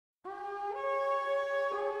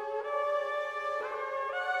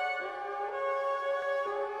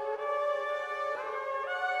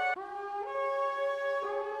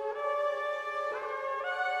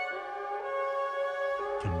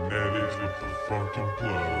Kinetics with the fucking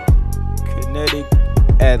plug. Kinetic,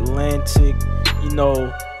 Atlantic, you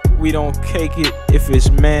know, we don't cake it if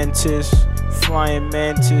it's Mantis, Flying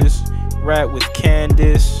Mantis, rap with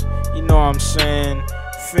Candace, you know what I'm saying?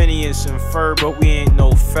 Phineas and Ferb, but we ain't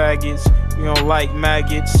no faggots, we don't like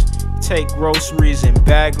maggots, take groceries and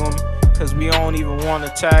bag them, cause we don't even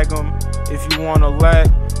wanna tag them. If you wanna lack,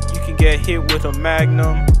 you can get hit with a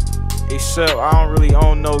Magnum, except I don't really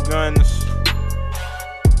own no guns.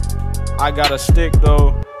 I got a stick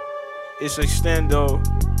though, it's extendo.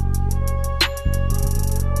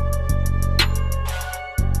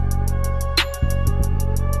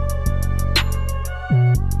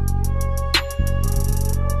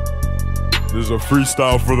 This is a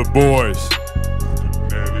freestyle for the boys.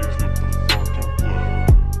 Kinetics with the fucking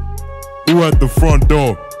plug. Who at the front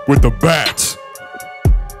door with the bats?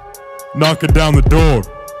 Knocking down the door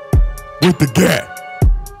with the gat.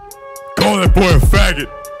 Call that boy a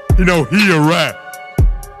faggot. You know he a rat.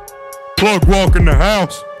 Plug walk in the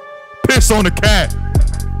house, piss on the cat.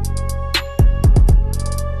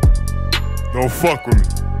 Don't fuck with me.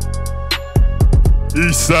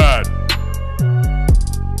 East side.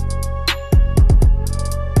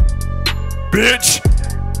 Bitch.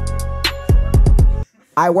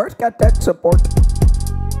 I work at that support.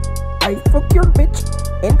 I fuck your bitch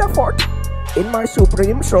in the fort, in my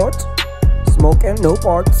Supreme shorts, smoking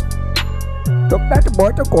Newports. Took that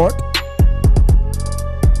boy to court.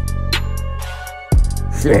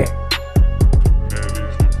 Shit.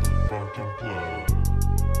 Kinetics with the fucking plug.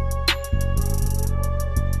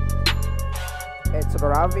 It's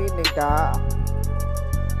Ravi, nigga.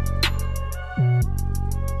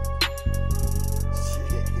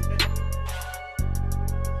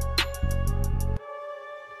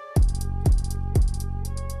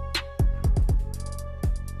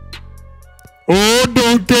 Oh,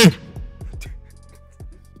 donkey.